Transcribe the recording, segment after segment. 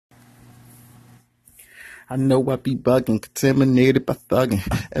I know I be bugging, contaminated by thugging.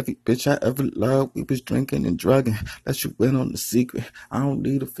 Every bitch I ever loved, we was drinking and drugging. Let you in on the secret. I don't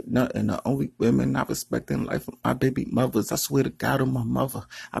need her for nothing. The only women I respect in life are my baby mothers. I swear to God on my mother,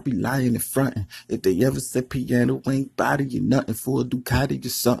 I be lying and fronting. If they ever said piano ain't body you nothing for a Ducati or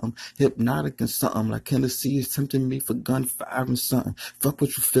something, hypnotic and something like Hennessy is tempting me for gunfire and something. Fuck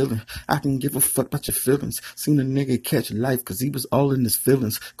what you feeling. I can give a fuck about your feelings. Seen a nigga catch life cause he was all in his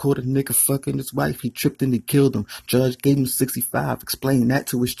feelings. Caught a nigga fucking his wife. He tripped and he killed him. Judge gave him 65. Explain that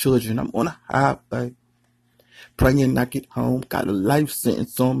to his children. I'm on a highway. Praying I get home, got a life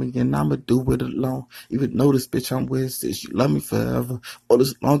sentence on me, and I'ma do it alone. Even though this bitch I'm with says you love me forever. All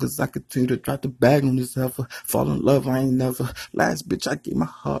as long as I continue to drop the bag on this heifer. Fall in love, I ain't never. Last bitch I gave my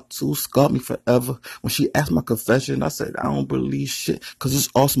heart to, scarred me forever. When she asked my confession, I said I don't believe shit, cause it's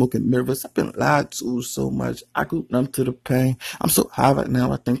all smoke and mirrors. I've been lied to so much, I grew numb to the pain. I'm so high right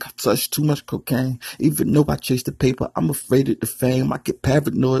now, I think I touched too much cocaine. Even though I chase the paper, I'm afraid of the fame. I get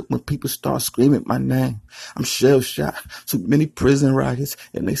paranoid when people start screaming my name. I'm shell shot, too many prison riots,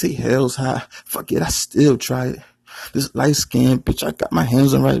 and they say hell's high. Fuck it, I still try it. This light skinned bitch I got my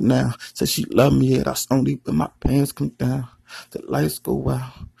hands on right now said she love me, yet that's only when my pants come down. The lights go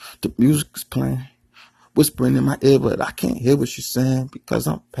out, the music is playing, whispering in my ear, but I can't hear what she's saying because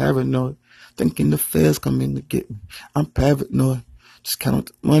I'm paranoid, thinking the feds coming to get me. I'm paranoid, just count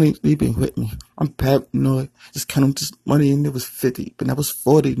the money leaving with me. I'm paranoid, just counting this money and it was 50, but that was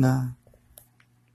 49.